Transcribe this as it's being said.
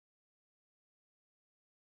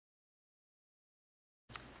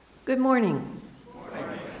Good morning.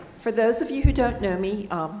 For those of you who don't know me,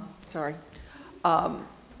 I'm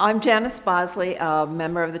Janice Bosley, a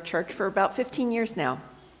member of the church for about 15 years now.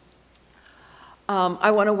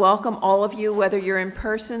 I want to welcome all of you, whether you're in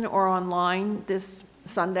person or online this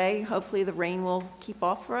Sunday. Hopefully the rain will keep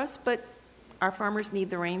off for us, but our farmers need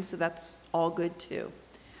the rain, so that's all good too.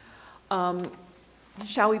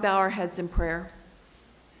 Shall we bow our heads in prayer?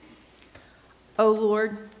 O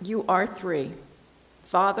Lord, you are three,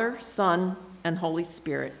 Father, Son, and Holy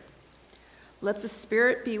Spirit. Let the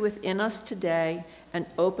Spirit be within us today and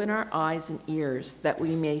open our eyes and ears that we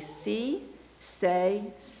may see, say,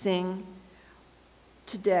 sing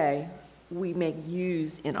today we may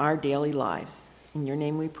use in our daily lives. In your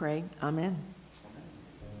name we pray, amen.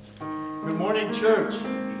 Good morning, church.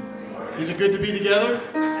 Is it good to be together?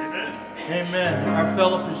 Amen. Amen. Our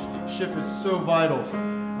fellowship is so vital.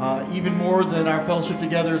 Even more than our fellowship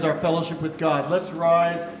together is our fellowship with God. Let's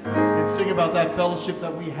rise and sing about that fellowship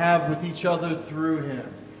that we have with each other through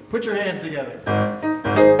Him. Put your hands together.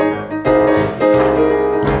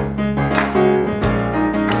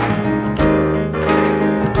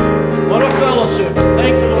 What a fellowship.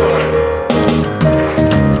 Thank you, Lord.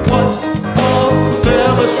 What a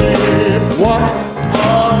fellowship. What a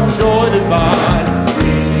joy divine.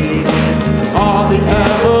 All the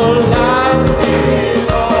everlasting.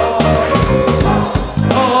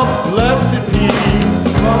 Blessed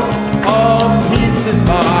peace, all peace is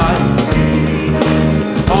mine.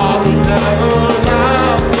 All the everlasting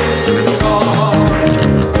God.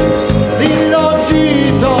 Lean on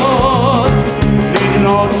Jesus, lean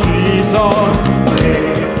on Jesus.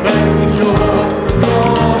 That's secure.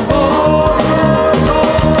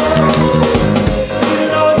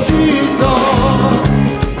 Lean on Jesus,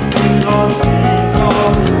 lean on Jesus.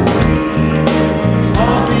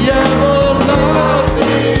 All the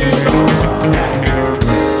everlasting.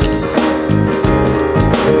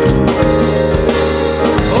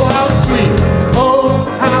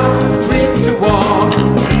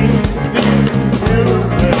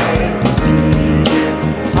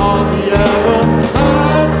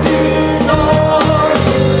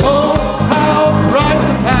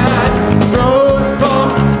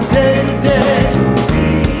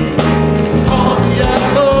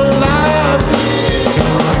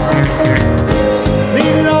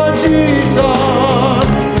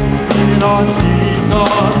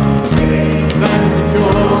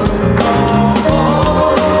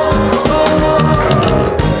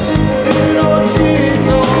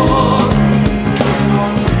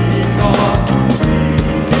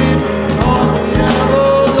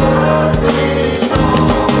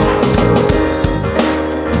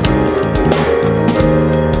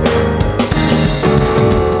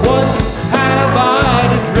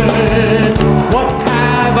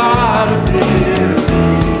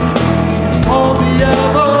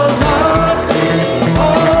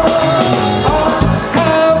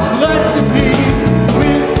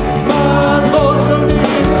 Oh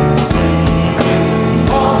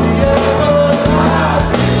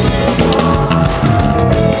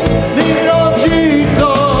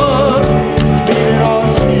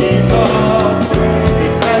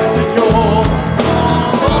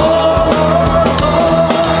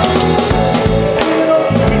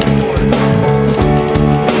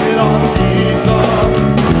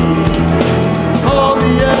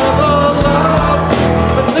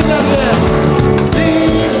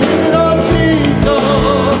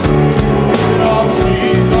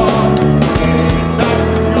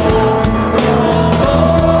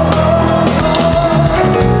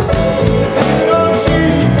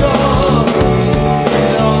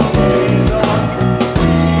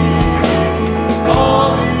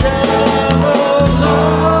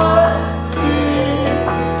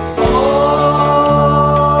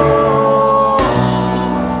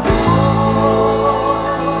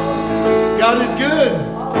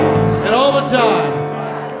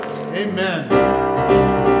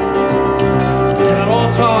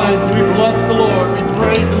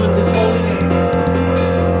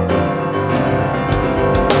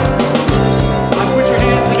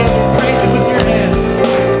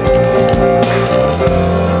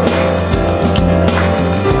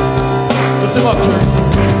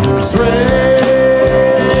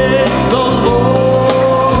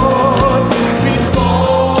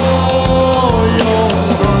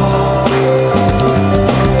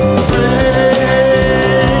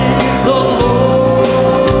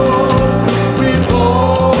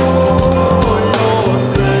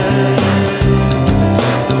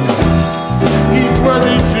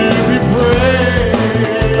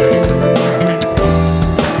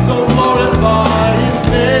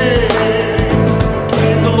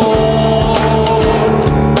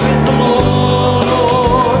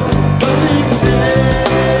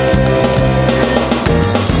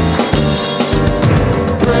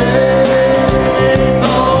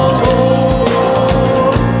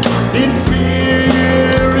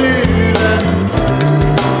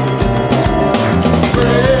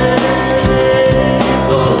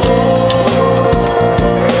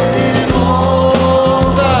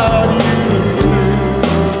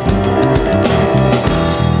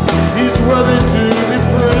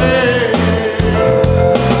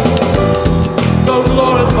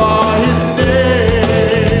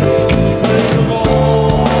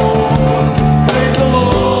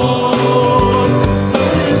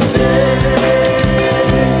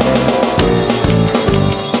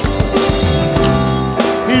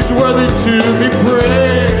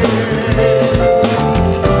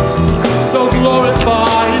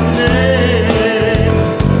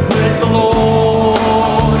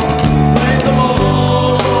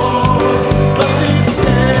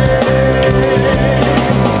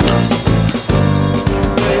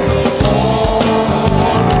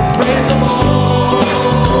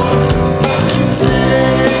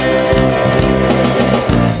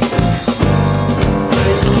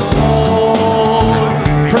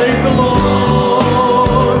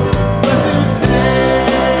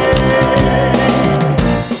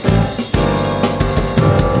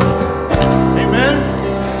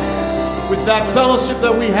that fellowship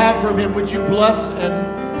that we have from him, would you bless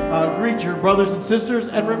and greet your brothers and sisters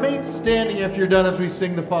and remain standing after you're done as we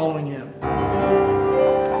sing the following hymn. I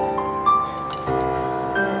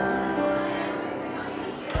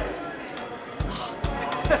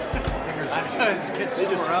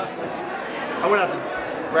went out to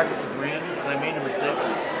breakfast with Randy and I made a mistake.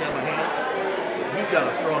 Stand my hand. He's got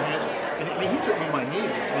a strong hand. And he took me to my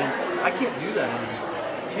knees. I mean, I can't do that anymore.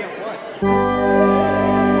 Can't what?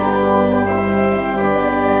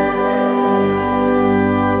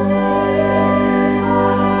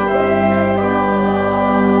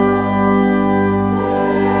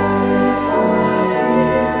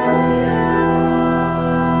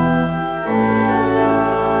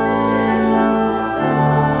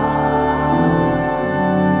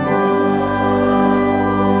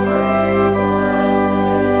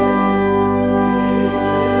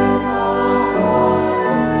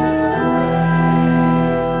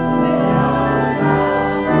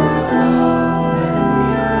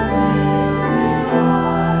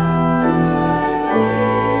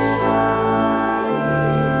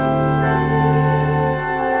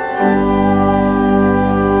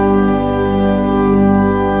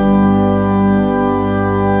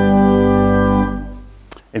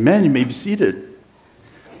 Amen. You may be seated.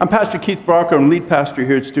 I'm Pastor Keith Barker. I'm lead pastor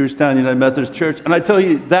here at Stewartstown United Methodist Church. And I tell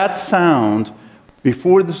you, that sound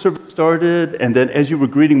before the service started and then as you were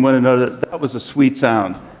greeting one another, that was a sweet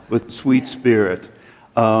sound with sweet spirit.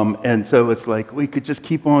 And so it's like we could just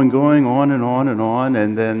keep on going on and on and on.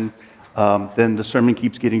 And then the sermon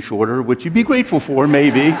keeps getting shorter, which you'd be grateful for,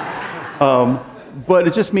 maybe. But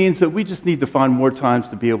it just means that we just need to find more times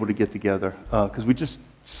to be able to get together because we just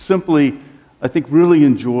simply, I think, really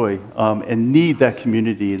enjoy and need that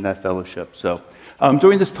community and that fellowship. So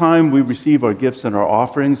during this time, we receive our gifts and our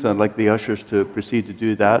offerings. I'd like the ushers to proceed to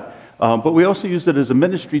do that. But we also use it as a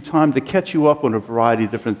ministry time to catch you up on a variety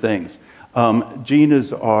of different things. Jean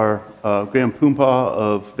is our Grand Poompa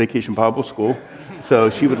of Vacation Bible School,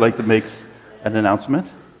 so she would like to make an announcement.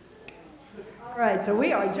 All right, so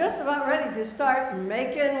we are just about ready to start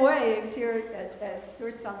making waves here at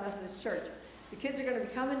Stewartstown Methodist Church. The kids are going to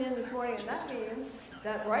be coming in this morning, and that means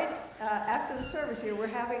that right after the service here, we're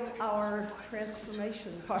having our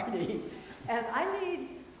transformation party. And I need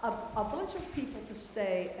a bunch of people to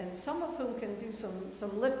stay, and some of whom can do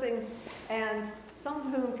some lifting, and some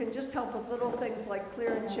of whom can just help with little things like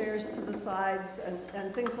clearing chairs to the sides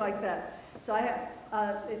and things like that. So I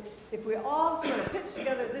have, if we all sort of pitch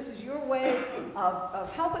together, this is your way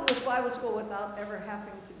of helping with Bible school without ever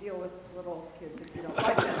having to deal with little kids if you don't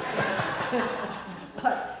like them.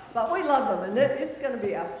 but we love them, and it's going to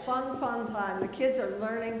be a fun time. The kids are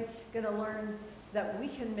going to learn that we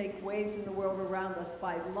can make waves in the world around us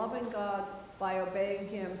by loving God, by obeying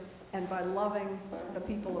Him, and by loving the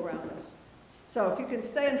people around us. So if you can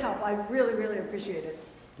stay and help, I really, really appreciate it.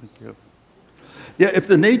 Thank you. Yeah, if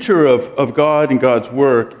the nature of God and God's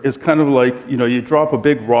work is kind of like, you drop a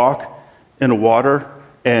big rock in the water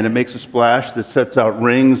and it makes a splash that sets out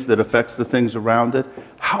rings that affects the things around it,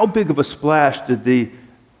 how big of a splash did the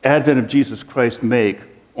advent of Jesus Christ make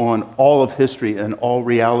on all of history and all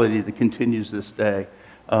reality that continues this day?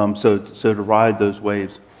 So to ride those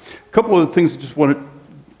waves. A couple of things I just wanted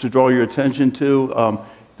to draw your attention to.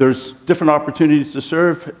 There's different opportunities to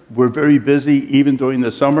serve. We're very busy even during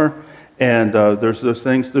the summer. And there's those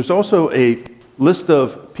things. There's also a list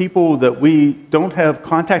of people that we don't have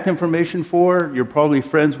contact information for. You're probably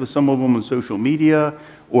friends with some of them on social media,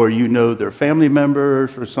 or you know their family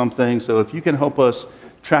members or something. So if you can help us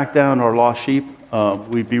track down our lost sheep,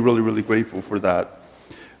 we'd be really, really grateful for that.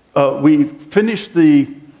 We finished the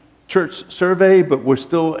church survey, but we're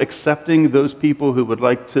still accepting those people who would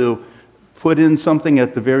like to put in something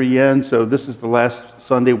at the very end. So this is the last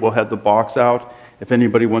Sunday we'll have the box out if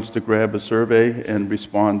anybody wants to grab a survey and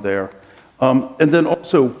respond there. And then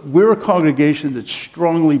also, we're a congregation that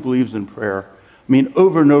strongly believes in prayer. I mean,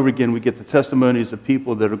 over and over again, we get the testimonies of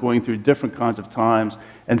people that are going through different kinds of times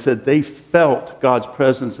and said they felt God's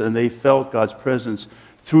presence, and they felt God's presence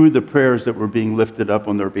through the prayers that were being lifted up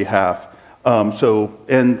on their behalf.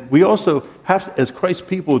 And we also have, as Christ's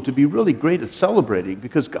people, to be really great at celebrating,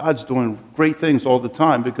 because God's doing great things all the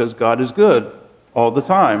time, because God is good all the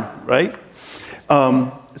time, right?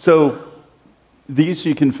 So these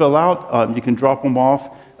you can fill out. You can drop them off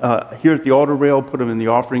here at the altar rail. Put them in the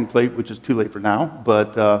offering plate, which is too late for now.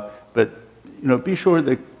 But be sure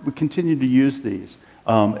that we continue to use these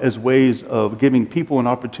as ways of giving people an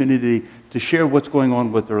opportunity to share what's going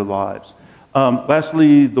on with their lives.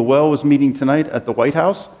 Lastly, the well is meeting tonight at the White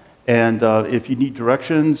House, and if you need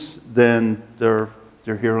directions, then they're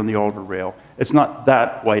here on the altar rail. It's not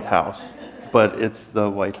that White House. but it's the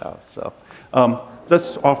White House. So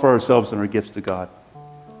let's offer ourselves and our gifts to God.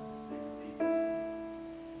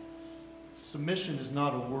 Submission is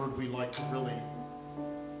not a word we like to really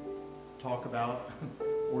talk about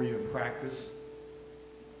or even practice.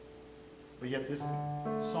 But yet this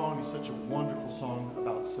song is such a wonderful song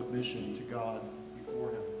about submission to God before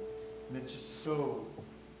Him. And it's just so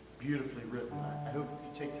beautifully written. I hope you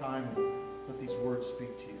take time and let these words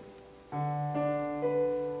speak to you.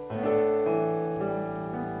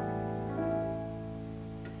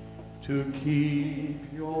 To keep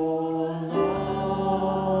your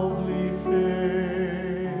lovely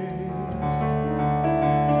face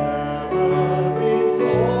ever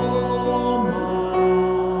before my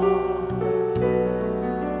eyes,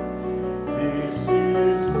 this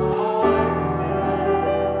is my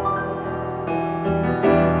prayer.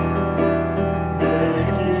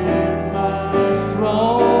 Make it my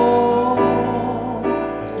strong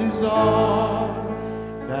desire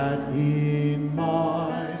that in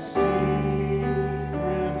my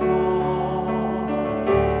secret heart,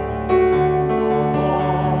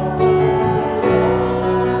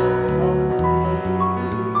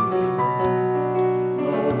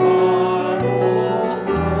 no idol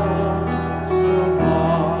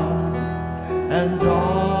surpassed, and I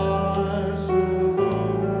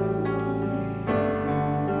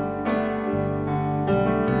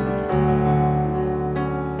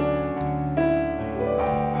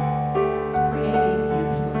Creating me a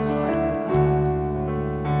pure heart, O God.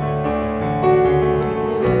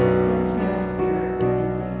 Renew a steadfast spirit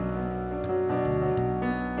within me.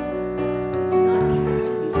 Do not cast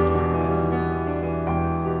me from your presence,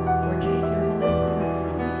 or take your Holy Spirit from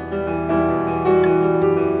me.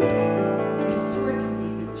 Restore to me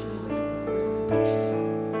the joy of your salvation,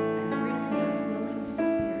 and grant me a willing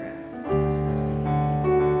spirit to sustain me.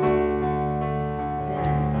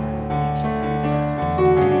 Then I will teach transgressors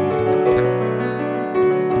your ways, so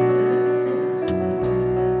that sinners may turn back to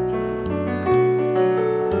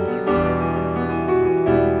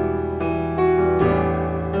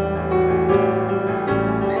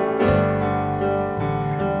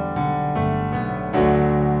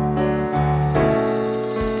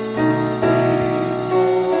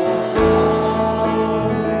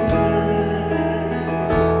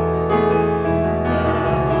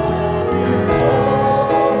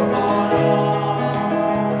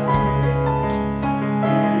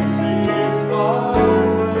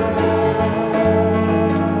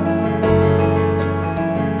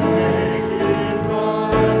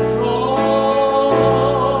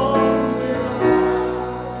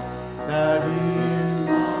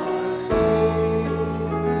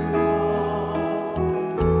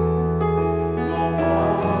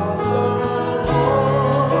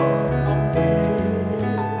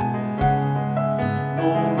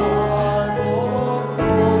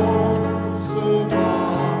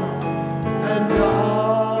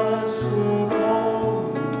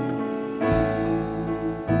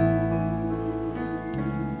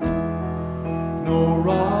No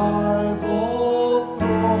rival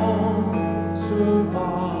throne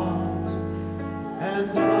survives,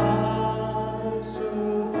 and I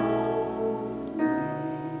surround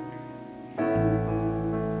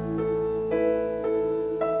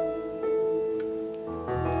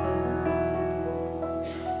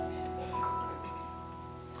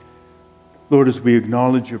Lord, as we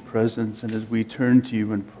acknowledge your presence and as we turn to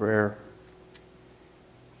you in prayer,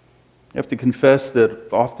 I have to confess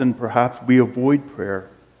that often perhaps we avoid prayer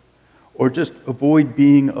or just avoid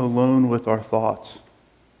being alone with our thoughts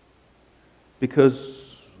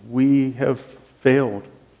because we have failed,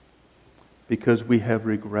 because we have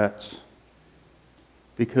regrets,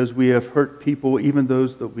 because we have hurt people, even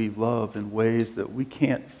those that we love, in ways that we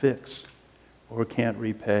can't fix or can't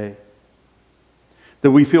repay.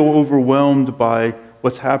 That we feel overwhelmed by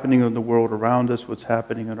what's happening in the world around us, what's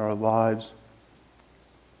happening in our lives.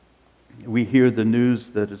 We hear the news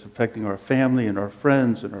that is affecting our family and our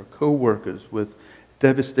friends and our co-workers with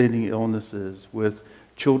devastating illnesses, with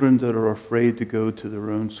children that are afraid to go to their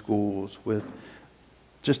own schools, with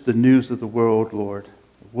just the news of the world, Lord.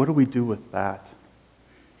 What do we do with that?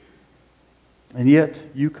 And yet,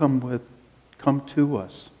 you come to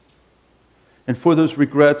us. And for those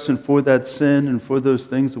regrets and for that sin and for those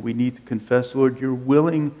things that we need to confess, Lord, you're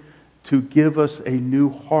willing to give us a new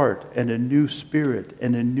heart and a new spirit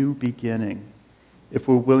and a new beginning if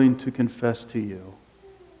we're willing to confess to you.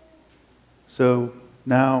 So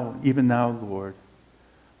now, even now, Lord,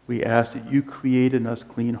 we ask that you create in us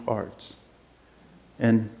clean hearts,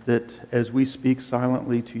 and that as we speak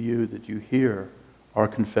silently to you, that you hear our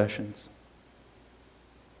confessions.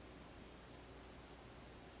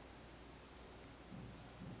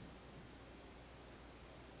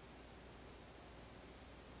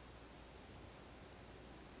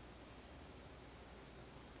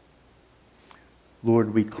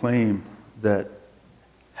 Lord, we claim that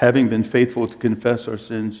having been faithful to confess our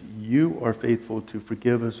sins, you are faithful to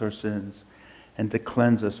forgive us our sins and to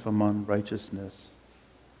cleanse us from unrighteousness.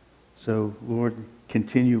 So, Lord,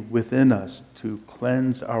 continue within us to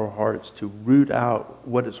cleanse our hearts, to root out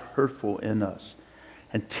what is hurtful in us,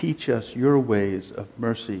 and teach us your ways of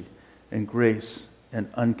mercy and grace and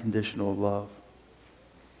unconditional love.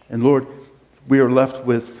 And Lord, we are left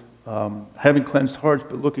with having cleansed hearts,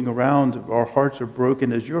 but looking around, our hearts are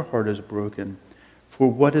broken as your heart is broken for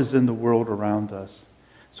what is in the world around us.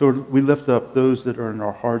 So we lift up those that are in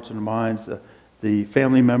our hearts and minds, the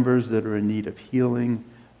family members that are in need of healing,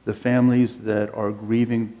 the families that are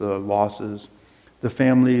grieving the losses, the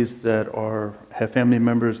families that have family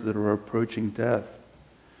members that are approaching death,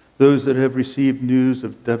 those that have received news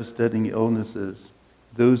of devastating illnesses,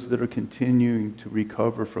 those that are continuing to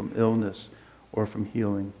recover from illness or from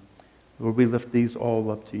healing. Lord, we lift these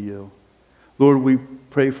all up to you. Lord, we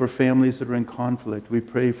pray for families that are in conflict. We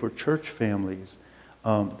pray for church families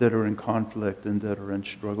that are in conflict and that are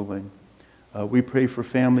struggling. We pray for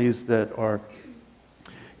families that are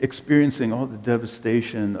experiencing all the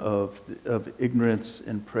devastation of ignorance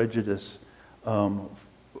and prejudice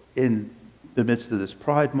in the midst of this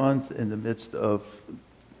Pride Month, in the midst of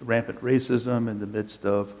rampant racism, in the midst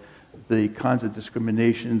of the kinds of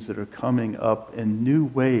discriminations that are coming up in new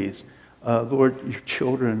ways. Lord, your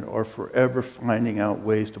children are forever finding out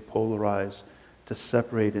ways to polarize, to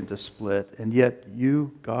separate and to split. And yet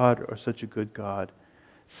you, God, are such a good God,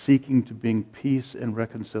 seeking to bring peace and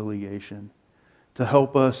reconciliation, to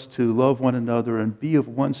help us to love one another and be of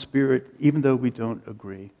one spirit, even though we don't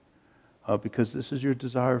agree. Because this is your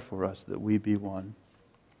desire for us, that we be one.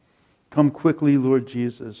 Come quickly, Lord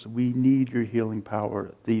Jesus. We need your healing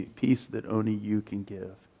power, the peace that only you can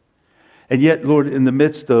give. And yet, Lord, in the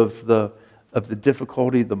midst of the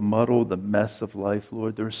difficulty, the muddle, the mess of life,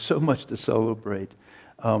 Lord, there is so much to celebrate.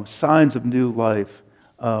 Signs of new life,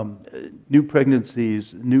 new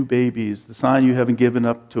pregnancies, new babies, the sign you haven't given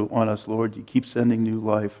up on us, Lord. You keep sending new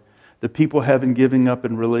life. The people haven't given up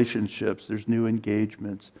in relationships. There's new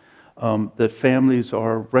engagements. That families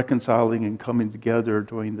are reconciling and coming together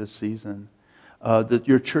during this season. That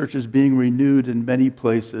your church is being renewed in many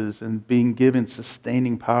places and being given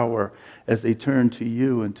sustaining power as they turn to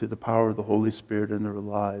you and to the power of the Holy Spirit in their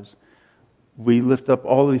lives. We lift up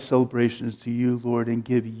all these celebrations to you, Lord, and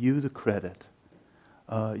give you the credit.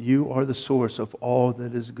 You are the source of all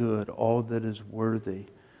that is good, all that is worthy,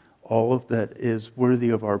 all of that is worthy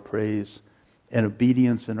of our praise and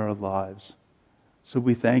obedience in our lives. So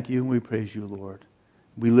we thank you and we praise you, Lord.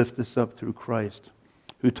 We lift this up through Christ,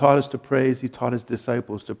 who taught us to praise. He taught his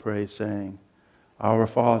disciples to pray, saying, Our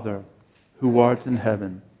Father, who art in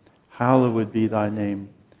heaven, hallowed be thy name.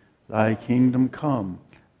 Thy kingdom come,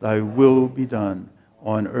 thy will be done,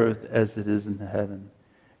 on earth as it is in heaven.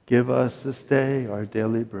 Give us this day our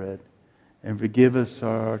daily bread, and forgive us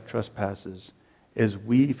our trespasses, as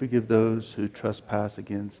we forgive those who trespass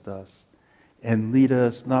against us. And lead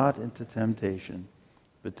us not into temptation,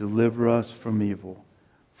 but deliver us from evil.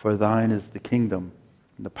 For thine is the kingdom,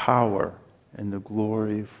 and the power, and the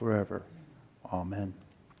glory forever. Amen.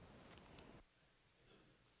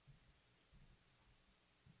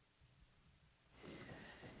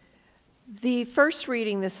 The first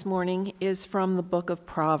reading this morning is from the book of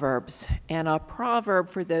Proverbs. And a proverb,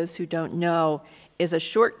 for those who don't know, is a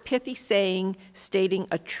short, pithy saying stating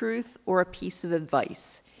a truth or a piece of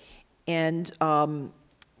advice. And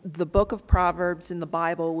the book of Proverbs in the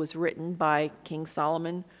Bible was written by King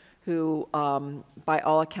Solomon, who, by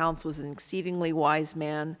all accounts, was an exceedingly wise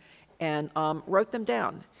man, and wrote them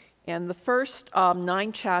down. And the first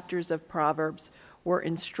 9 chapters of Proverbs were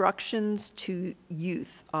instructions to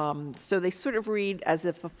youth. So they sort of read as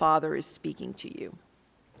if a father is speaking to you.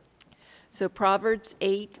 So Proverbs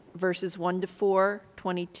 8, verses 1 to 4,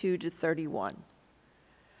 22 to 31.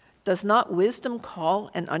 Does not wisdom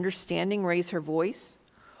call and understanding raise her voice?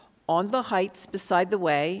 On the heights beside the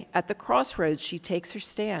way, at the crossroads she takes her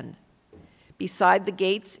stand. Beside the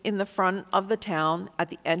gates in the front of the town,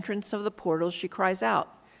 at the entrance of the portals she cries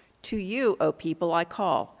out, To you, O people, I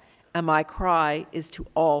call, and my cry is to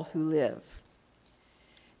all who live.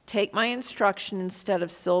 Take my instruction instead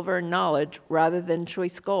of silver and knowledge rather than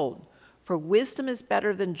choice gold, for wisdom is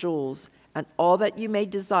better than jewels, and all that you may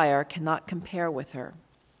desire cannot compare with her.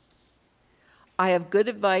 I have good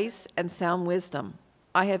advice and sound wisdom.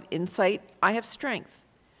 I have insight, I have strength.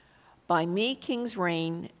 By me kings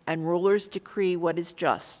reign and rulers decree what is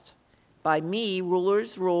just. By me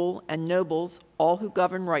rulers rule and nobles, all who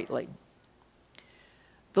govern rightly.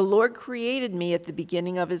 The Lord created me at the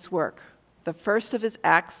beginning of his work, the first of his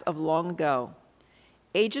acts of long ago.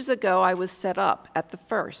 Ages ago I was set up at the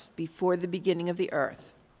first, before the beginning of the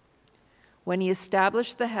earth. When he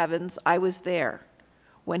established the heavens, I was there.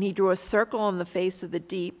 When he drew a circle on the face of the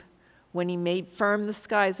deep, when he made firm the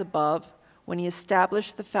skies above, when he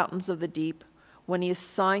established the fountains of the deep, when he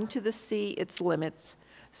assigned to the sea its limits,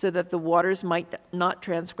 so that the waters might not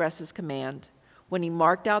transgress his command, when he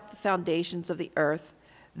marked out the foundations of the earth,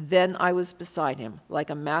 then I was beside him, like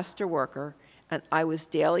a master worker, and I was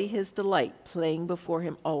daily his delight, playing before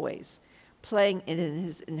him always, playing in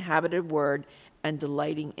his inhabited word and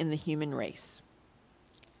delighting in the human race.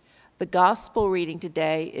 The gospel reading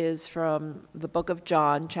today is from the book of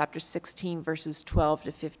John, chapter 16, verses 12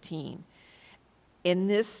 to 15. In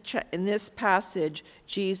this passage,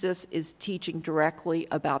 Jesus is teaching directly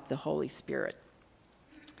about the Holy Spirit.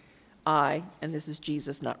 And this is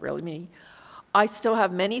Jesus, not really me, I still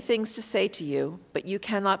have many things to say to you, but you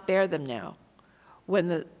cannot bear them now. When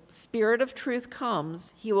the Spirit of truth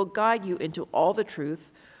comes, he will guide you into all the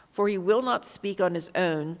truth, for he will not speak on his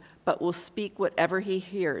own, but will speak whatever he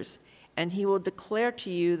hears, and he will declare to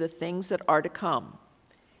you the things that are to come.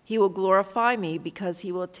 He will glorify me because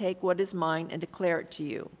he will take what is mine and declare it to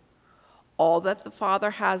you. All that the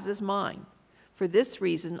Father has is mine. For this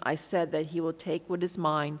reason I said that he will take what is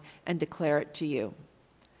mine and declare it to you.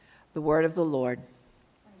 The word of the Lord.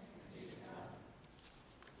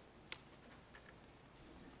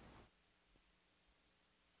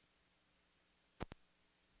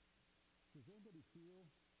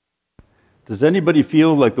 Does anybody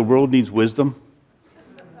feel like the world needs wisdom?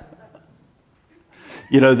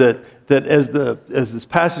 You know, that as this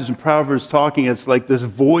passage in Proverbs talking, it's like this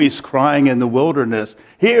voice crying in the wilderness,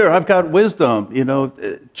 here, I've got wisdom,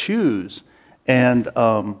 choose. And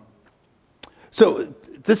so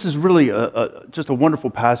this is really just a wonderful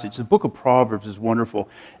passage. The book of Proverbs is wonderful.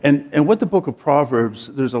 And what the book of Proverbs,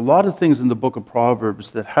 there's a lot of things in the book of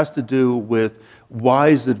Proverbs that has to do with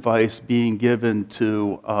wise advice being given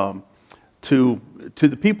to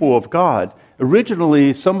the people of God.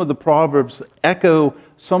 Originally, some of the Proverbs echo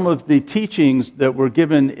some of the teachings that were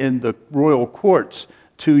given in the royal courts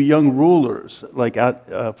to young rulers, like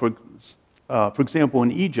for example,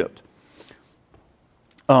 in Egypt.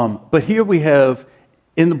 But here we have,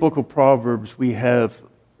 in the book of Proverbs, we have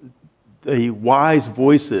the wise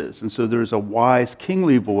voices. And so there's a wise,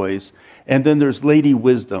 kingly voice, and then there's Lady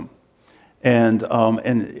Wisdom. And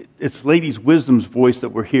it's Lady Wisdom's voice that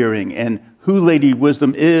we're hearing. And who Lady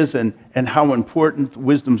Wisdom is and how important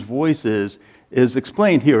Wisdom's voice is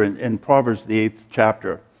explained here in Proverbs, the 8th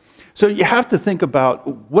chapter. So you have to think about,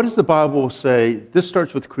 what does the Bible say? This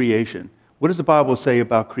starts with creation. What does the Bible say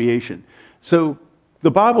about creation? So the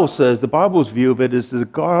Bible says, the Bible's view of it is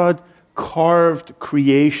that God carved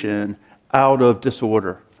creation out of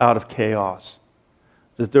disorder, out of chaos.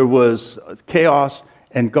 That there was chaos,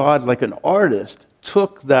 and God, like an artist,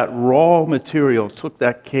 took that raw material, took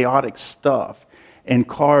that chaotic stuff, and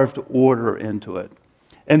carved order into it.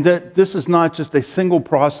 And that this is not just a single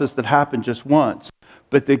process that happened just once,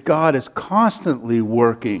 but that God is constantly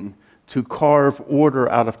working to carve order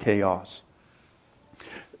out of chaos.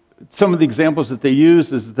 Some of the examples that they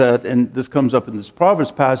use is that, and this comes up in this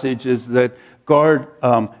Proverbs passage, is that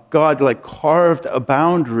God like carved a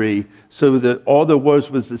boundary so that all there was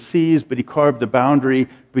the seas, but he carved a boundary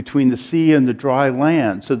between the sea and the dry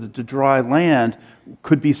land so that the dry land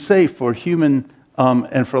could be safe for human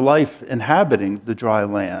and for life inhabiting the dry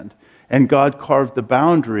land. And God carved the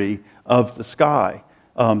boundary of the sky,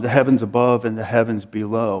 the heavens above and the heavens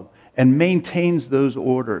below, and maintains those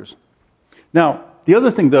orders. Now, the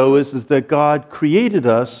other thing, though, is that God created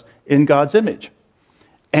us in God's image.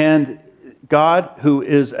 And God, who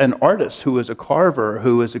is an artist, who is a carver,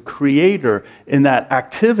 who is a creator in that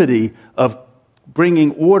activity of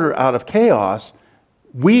bringing order out of chaos,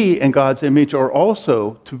 we in God's image are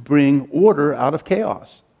also to bring order out of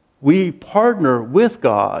chaos. We partner with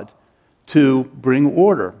God to bring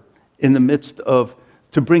order in the midst of,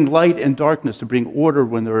 to bring light and darkness, to bring order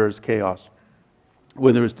when there is chaos,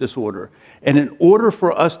 when there is disorder. And in order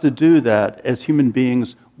for us to do that as human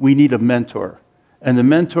beings, we need a mentor. And the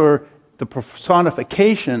mentor, the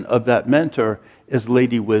personification of that mentor is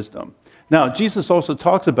Lady Wisdom. Now, Jesus also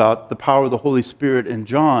talks about the power of the Holy Spirit in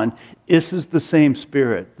John. This is the same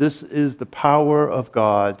Spirit. This is the power of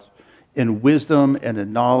God in wisdom and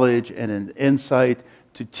in knowledge and in insight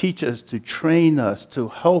to teach us, to train us, to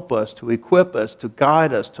help us, to equip us, to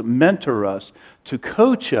guide us, to mentor us, to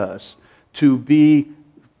coach us, to be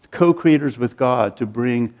co-creators with God, to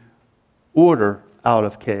bring order out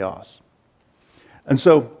of chaos. And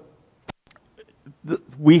so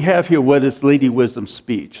we have here what is Lady Wisdom's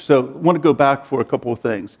speech. So I want to go back for a couple of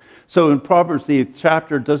things. So in Proverbs, the 8th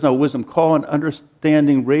chapter, does not wisdom call and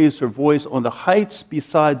understanding raise her voice? On the heights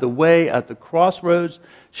beside the way, at the crossroads,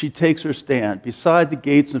 she takes her stand. Beside the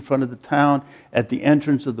gates in front of the town, at the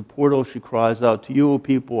entrance of the portal, she cries out, to you, O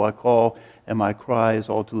people, I call, and my cry is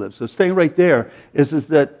all to live. So staying right there is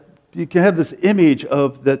that you can have this image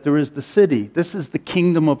of that there is the city. This is the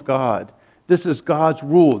kingdom of God. This is God's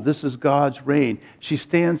rule. This is God's reign. She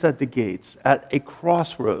stands at the gates, at a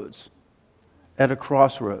crossroads. At a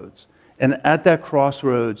crossroads. And at that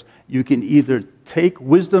crossroads, you can either take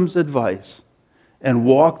wisdom's advice and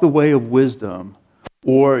walk the way of wisdom,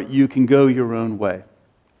 or you can go your own way.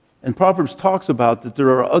 And Proverbs talks about that there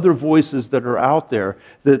are other voices that are out there,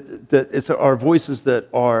 that are voices that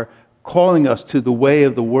are calling us to the way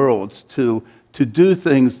of the world, to do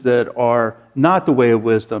things that are not the way of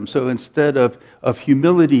wisdom. So instead of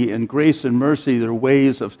humility and grace and mercy, there are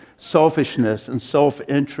ways of selfishness and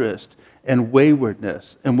self-interest and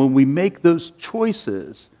waywardness. And when we make those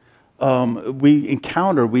choices, we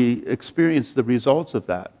experience the results of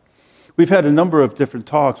that. We've had a number of different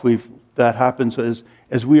talks that happens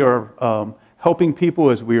as we are helping people,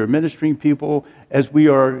 as we are ministering people, as we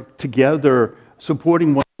are together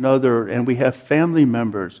supporting one another, and we have family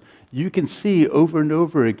members. You can see over and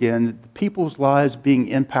over again people's lives being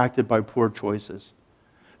impacted by poor choices.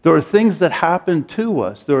 There are things that happen to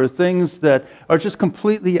us. There are things that are just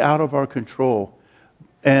completely out of our control.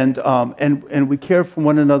 And we care for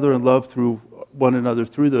one another and love through one another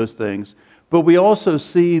through those things. But we also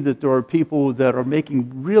see that there are people that are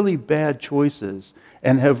making really bad choices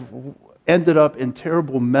and have ended up in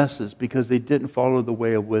terrible messes because they didn't follow the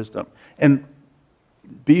way of wisdom. And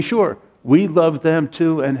be sure, we love them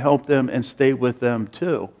too and help them and stay with them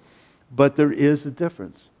too. But there is a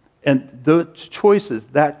difference. And those choices,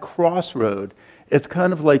 that crossroad, it's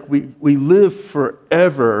kind of like we live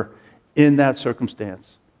forever in that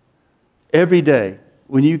circumstance. Every day,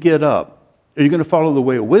 when you get up, are you going to follow the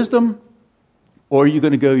way of wisdom, or are you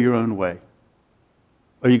going to go your own way?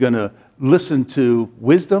 Are you going to listen to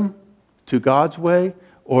wisdom, to God's way,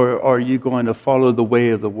 or are you going to follow the way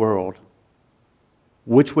of the world?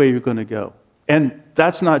 Which way you're going to go. And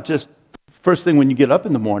that's not just first thing when you get up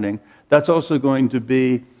in the morning. That's also going to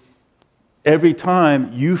be every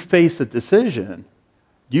time you face a decision,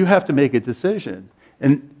 you have to make a decision.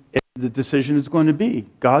 And the decision is going to be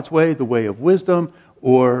God's way, the way of wisdom,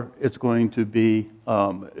 or it's going to be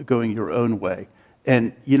going your own way.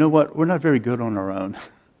 And you know what? We're not very good on our own.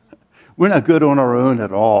 We're not good on our own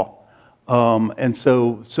at all. And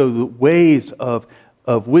so the ways of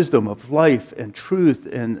wisdom, of life and truth,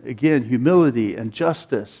 and again, humility and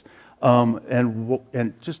justice,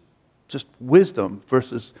 and just wisdom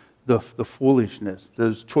versus the foolishness.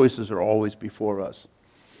 Those choices are always before us.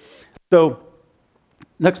 So,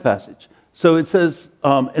 next passage. So it says,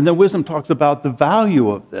 and then wisdom talks about the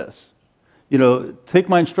value of this. You know, take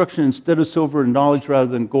my instruction instead of silver and knowledge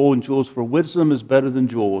rather than gold and jewels, for wisdom is better than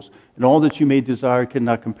jewels, and all that you may desire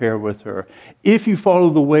cannot compare with her. If you follow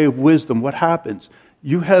the way of wisdom, what happens?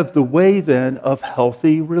 You have the way then of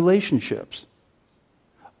healthy relationships,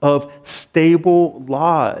 of stable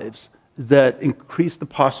lives that increase the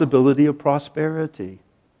possibility of prosperity,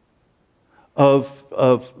 of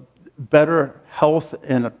better health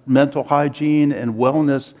and mental hygiene and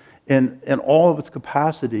wellness and all of its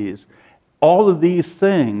capacities. All of these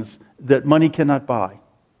things that money cannot buy.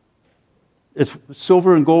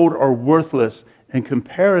 Silver and gold are worthless in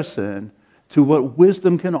comparison to what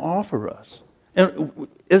wisdom can offer us. And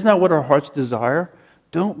isn't that what our hearts desire?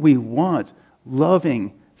 Don't we want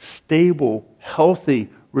loving, stable, healthy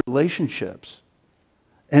relationships?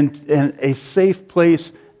 And a safe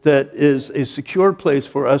place that is a secure place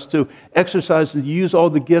for us to exercise and use all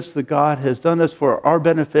the gifts that God has done us for our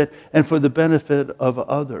benefit and for the benefit of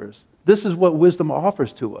others. This is what wisdom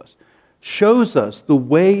offers to us. Shows us the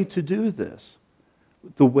way to do this.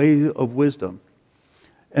 The way of wisdom.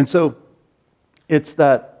 And so it's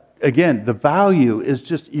that, again, the value is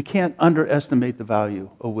just, you can't underestimate the value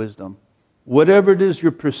of wisdom. Whatever it is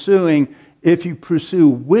you're pursuing, if you pursue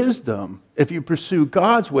wisdom, if you pursue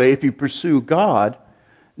God's way, if you pursue God,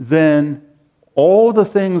 then all the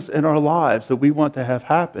things in our lives that we want to have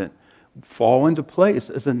happen fall into place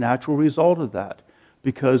as a natural result of that,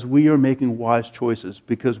 because we are making wise choices,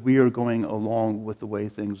 because we are going along with the way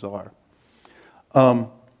things are.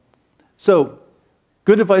 So,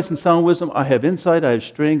 good advice and sound wisdom, I have insight, I have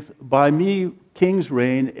strength. By me, kings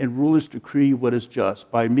reign and rulers decree what is just.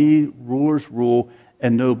 By me, rulers rule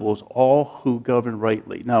and nobles, all who govern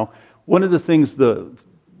rightly. Now, one of the things, the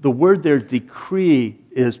word there, decree,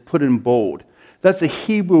 is put in bold. That's the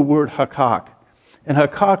Hebrew word hakak. And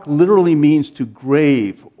hakak literally means to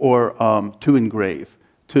grave or to engrave,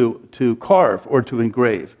 to carve or to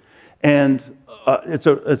engrave. And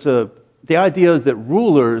the idea that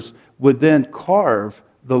rulers would then carve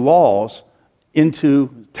the laws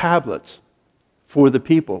into tablets for the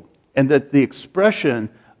people, and that the expression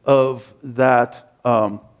of that,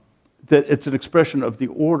 that it's an expression of the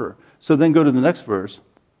order. So then go to the next verse.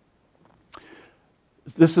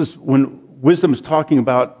 This is when wisdom is talking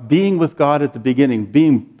about being with God at the beginning,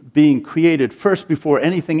 being created first before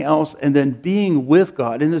anything else, and then being with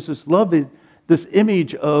God. And there's this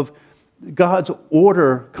image of God's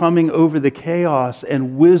order coming over the chaos,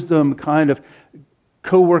 and wisdom kind of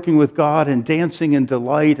co-working with God and dancing in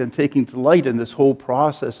delight and taking delight in this whole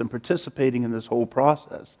process and participating in this whole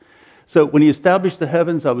process. So when he established the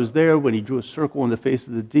heavens, I was there. When he drew a circle in the face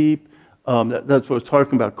of the deep, that's what I was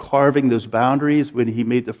talking about, carving those boundaries. When he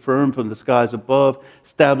made the firm from the skies above,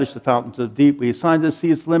 established the fountains of the deep. We assigned the sea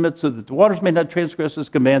its limits so that the waters may not transgress his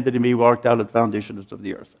command, that he may walk out of the foundations of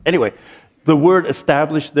the earth. Anyway, the word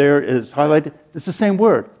established there is highlighted. It's the same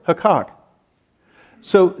word, hakak.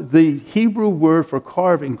 So the Hebrew word for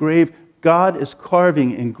carve, engrave, God is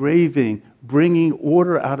carving, engraving, bringing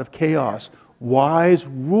order out of chaos. Wise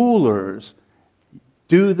rulers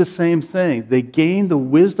do the same thing. They gain the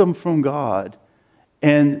wisdom from God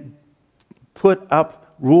and put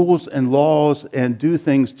up rules and laws and do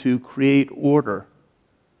things to create order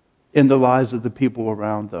in the lives of the people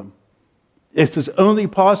around them. This is only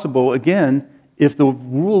possible, again, if the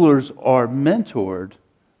rulers are mentored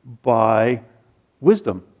by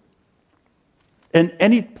wisdom. And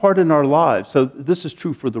any part in our lives, so this is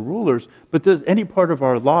true for the rulers, but there's any part of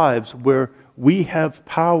our lives where we have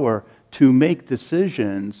power to make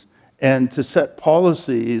decisions and to set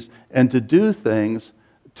policies and to do things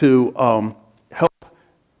to help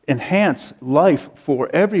enhance life for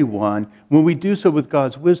everyone. When we do so with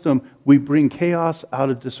God's wisdom, we bring chaos out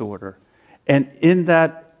of disorder. And in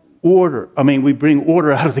that order, we bring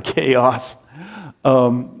order out of the chaos.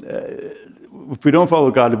 If we don't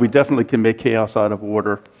follow God, we definitely can make chaos out of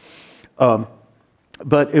order.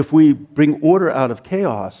 But if we bring order out of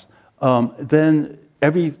chaos, then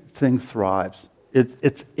everything thrives.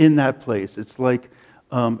 It's in that place. It's like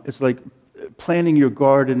planting your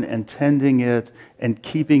garden and tending it and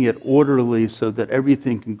keeping it orderly so that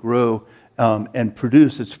everything can grow and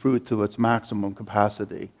produce its fruit to its maximum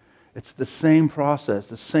capacity. It's the same process,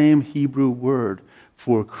 the same Hebrew word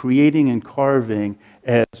for creating and carving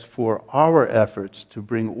as for our efforts to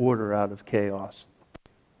bring order out of chaos.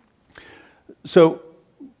 So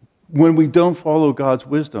when we don't follow God's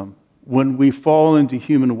wisdom, when we fall into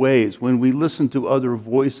human ways, when we listen to other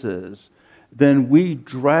voices, then we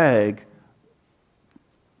drag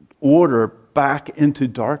order back into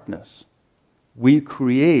darkness. We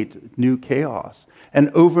create new chaos. And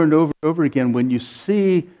over and over again, when you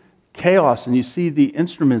see chaos and you see the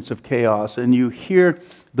instruments of chaos and you hear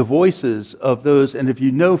the voices of those, and if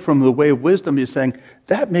you know from the way of wisdom, you're saying,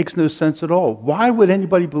 that makes no sense at all. Why would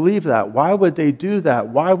anybody believe that? Why would they do that?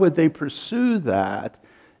 Why would they pursue that?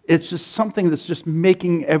 It's just something that's just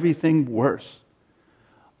making everything worse.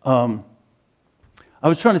 I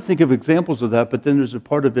was trying to think of examples of that, but then there's a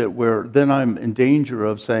part of it where then I'm in danger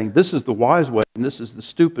of saying, this is the wise way and this is the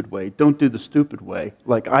stupid way. Don't do the stupid way.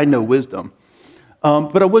 Like, I know wisdom.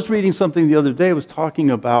 But I was reading something the other day. I was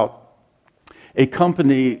talking about a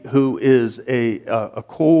company who is a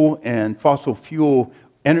coal and fossil fuel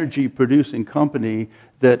energy producing company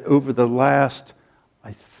that over the last,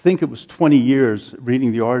 I think it was 20 years,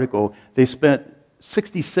 reading the article, they spent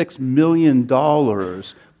 $66 million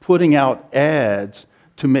putting out ads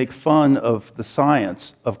to make fun of the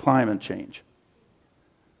science of climate change.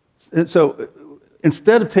 And so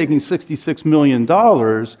instead of taking $66 million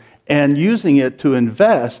and using it to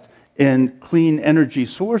invest in clean energy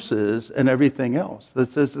sources and everything else,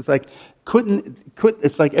 it's like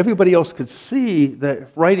it's like everybody else could see that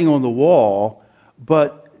writing on the wall,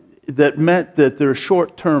 but that meant that their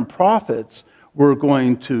short-term profits were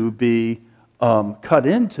going to be cut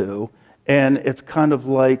into, and it's kind of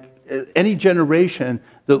like any generation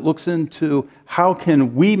that looks into how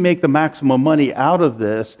can we make the maximum money out of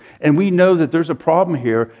this, and we know that there's a problem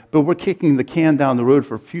here, but we're kicking the can down the road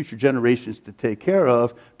for future generations to take care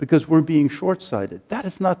of because we're being short-sighted. That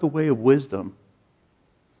is not the way of wisdom.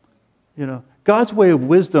 You know, God's way of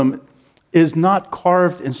wisdom is not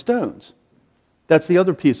carved in stones. That's the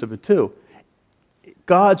other piece of it too.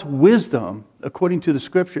 God's wisdom, according to the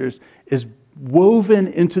scriptures, is woven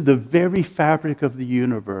into the very fabric of the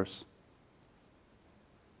universe.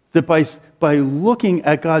 That by looking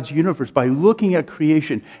at God's universe, by looking at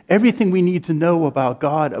creation, everything we need to know about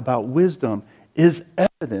God, about wisdom, is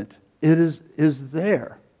evident. It is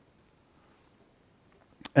there.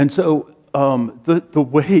 And so the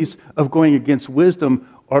ways of going against wisdom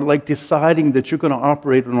are like deciding that you're going to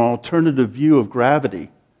operate an alternative view of gravity.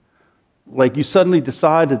 Like you suddenly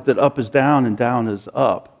decided that up is down and down is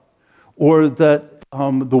up. Or that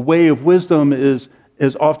the way of wisdom is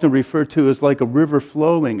often referred to as like a river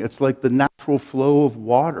flowing. It's like the natural flow of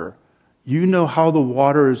water. You know how the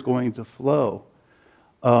water is going to flow.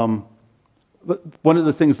 But one of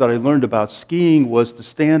the things that I learned about skiing was to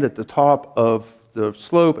stand at the top of the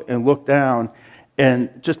slope and look down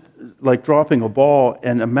and just like dropping a ball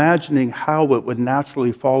and imagining how it would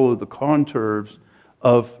naturally follow the contours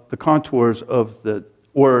of the,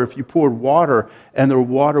 or if you poured water and the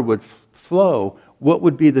water would flow, what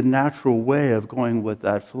would be the natural way of going with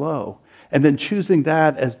that flow? And then choosing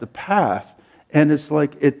that as the path. And it's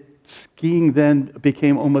like skiing then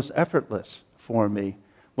became almost effortless for me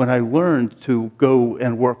when I learned to go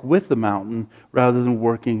and work with the mountain rather than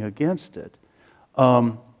working against it.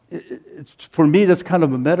 For me, that's kind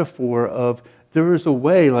of a metaphor of there is a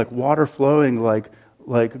way, like water flowing,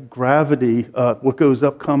 like gravity, what goes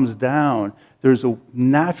up comes down. There's a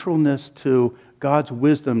naturalness to God's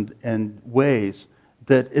wisdom and ways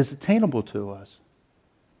that is attainable to us.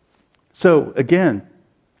 So again,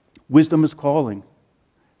 wisdom is calling,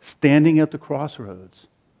 standing at the crossroads,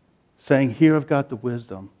 saying, here I've got the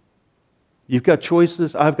wisdom. You've got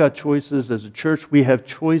choices, I've got choices. As a church, we have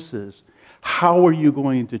choices. How are you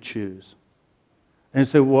going to choose? And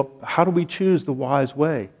you say, well, how do we choose the wise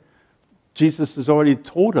way? Jesus has already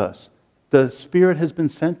told us the Spirit has been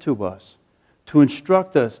sent to us to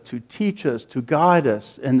instruct us, to teach us, to guide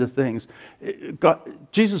us in the things.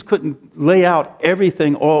 Jesus couldn't lay out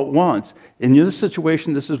everything all at once. In this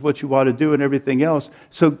situation, this is what you ought to do and everything else.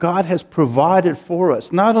 So God has provided for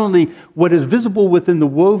us not only what is visible within the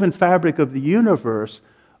woven fabric of the universe,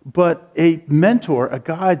 but a mentor, a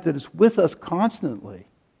guide that is with us constantly.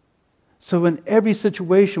 So in every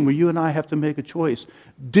situation where you and I have to make a choice,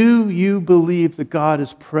 do you believe that God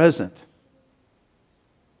is present?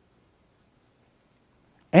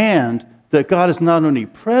 And that God is not only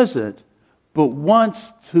present, but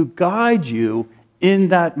wants to guide you in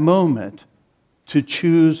that moment to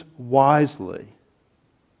choose wisely.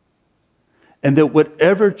 And that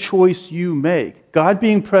whatever choice you make, God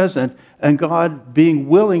being present and God being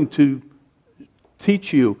willing to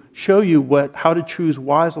teach you, show you how to choose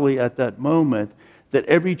wisely at that moment, that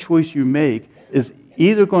every choice you make is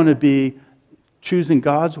either going to be choosing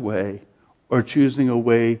God's way or choosing a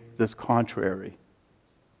way that's contrary.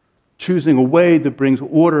 Choosing a way that brings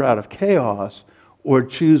order out of chaos, or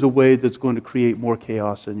choose a way that's going to create more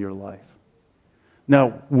chaos in your life.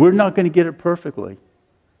 Now, we're not going to get it perfectly.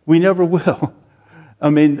 We never will. I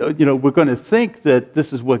mean, we're going to think that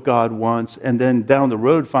this is what God wants, and then down the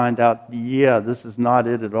road find out, yeah, this is not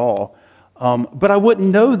it at all. But I wouldn't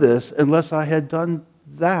know this unless I had done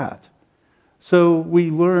that. So we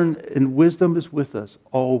learn, and wisdom is with us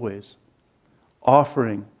always,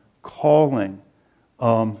 offering, calling,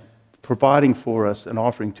 providing for us, and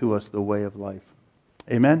offering to us the way of life.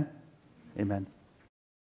 Amen? Amen.